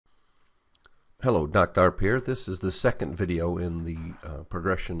Hello, Doc Tharp here. This is the second video in the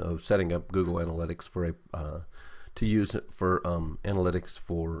progression of setting up Google Analytics for to use it for analytics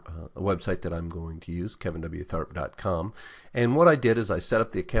for a website that I'm going to use, kevinwtharp.com. And what I did is I set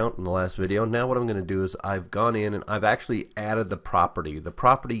up the account in the last video. Now what I'm going to do is I've gone in and I've actually added the property. The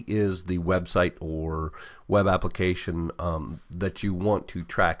property is the website or web application that you want to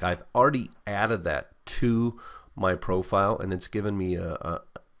track. I've already added that to my profile, and it's given me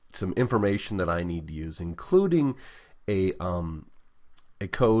some information that I need to use, including a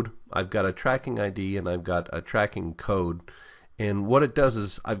code. I've got a tracking ID and I've got a tracking code, and what it does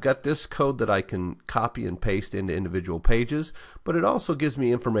is I've got this code that I can copy and paste into individual pages, but it also gives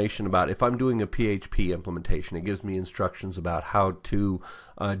me information about if I'm doing a PHP implementation. It gives me instructions about how to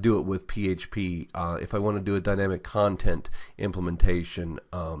do it with PHP. If I want to do a dynamic content implementation,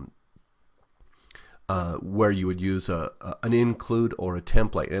 where you would use an include or a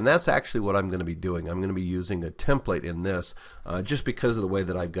template, and that's actually what I'm going to be doing. I'm going to be using a template in this just because of the way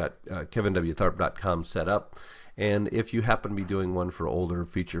that I've got kevinwtharp.com set up. And if you happen to be doing one for older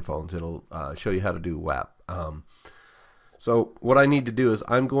feature phones, it'll show you how to do WAP. So what I need to do is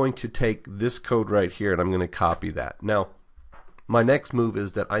I'm going to take this code right here and I'm going to copy that. Now my next move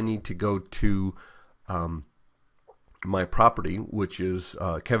is that I need to go to my property, which is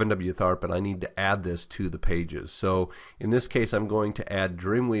Kevin W. Tharp, and I need to add this to the pages. So in this case I'm going to add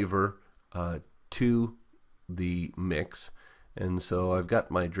Dreamweaver to the mix, and so I've got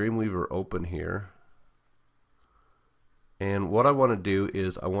my Dreamweaver open here, and what I want to do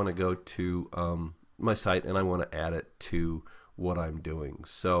is I want to go to my site and I want to add it to what I'm doing.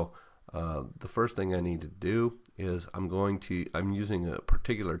 So the first thing I need to do is I'm using a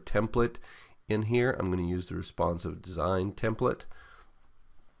particular template in here. I'm going to use the responsive design template,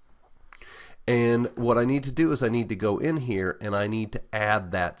 and what I need to do is I need to go in here and I need to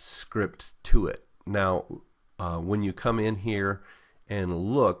add that script to it. Now when you come in here and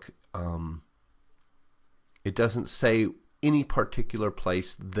look, it doesn't say any particular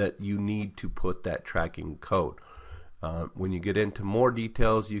place that you need to put that tracking code. When you get into more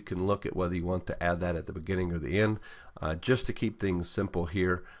details, you can look at whether you want to add that at the beginning or the end. Just to keep things simple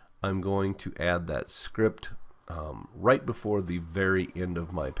here, I'm going to add that script right before the very end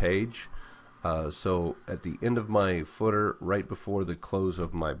of my page. So at the end of my footer, right before the close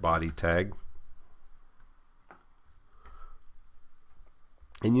of my body tag.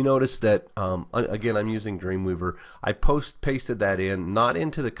 And you notice that, again, I'm using Dreamweaver. I pasted that in, not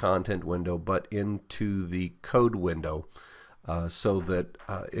into the content window, but into the code window, so that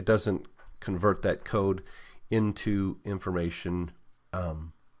it doesn't convert that code into information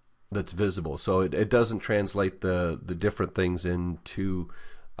that's visible. So it doesn't translate the different things into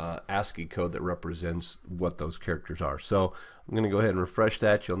ASCII code that represents what those characters are. So I'm going to go ahead and refresh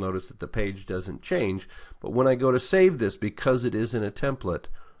that. You'll notice that the page doesn't change, but when I go to save this, because it is in a template,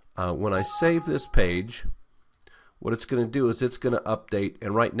 when I save this page, what it's going to do is it's going to update,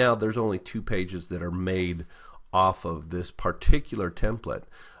 and right now there's only 2 pages that are made off of this particular template.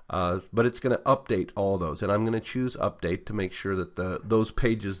 But it's going to update all those, and I'm going to choose update to make sure that those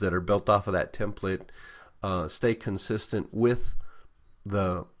pages that are built off of that template stay consistent with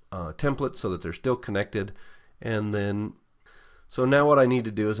the template so that they're still connected. And then, so now what I need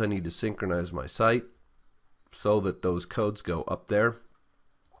to do is I need to synchronize my site so that those codes go up there,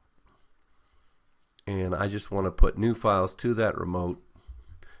 and I just want to put new files to that remote.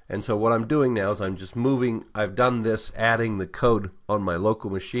 And so what I'm doing now is I'm just moving. I've done this, adding the code on my local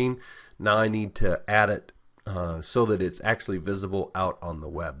machine. Now I need to add it so that it's actually visible out on the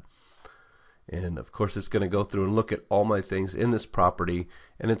web. And of course it's going to go through and look at all my things in this property,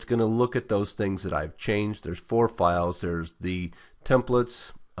 and it's going to look at those things that I've changed. There's 4 files. There's the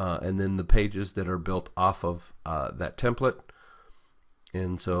templates and then the pages that are built off of that template.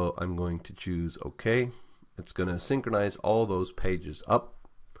 And so I'm going to choose OK. It's going to synchronize all those pages up.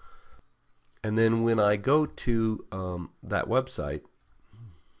 And then when I go to that website,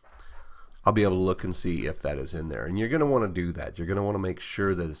 I'll be able to look and see if that is in there. And you're going to want to do that. You're going to want to make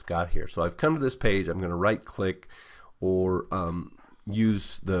sure that it's got here. So I've come to this page. I'm going to right click or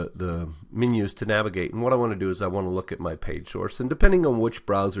use the menus to navigate. And what I want to do is I want to look at my page source. And depending on which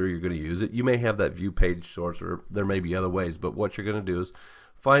browser you're going to use it, you may have that view page source, or there may be other ways. But what you're going to do is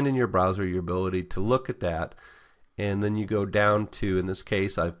find in your browser your ability to look at that. And then you go down to, in this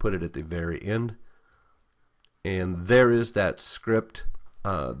case, I've put it at the very end. And there is that script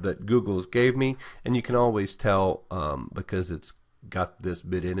that Google gave me. And you can always tell because it's got this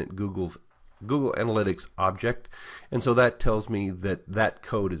bit in it, Google Analytics object. And so that tells me that that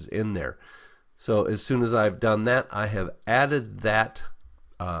code is in there. So as soon as I've done that, I have added that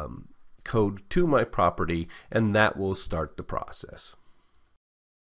code to my property, and that will start the process.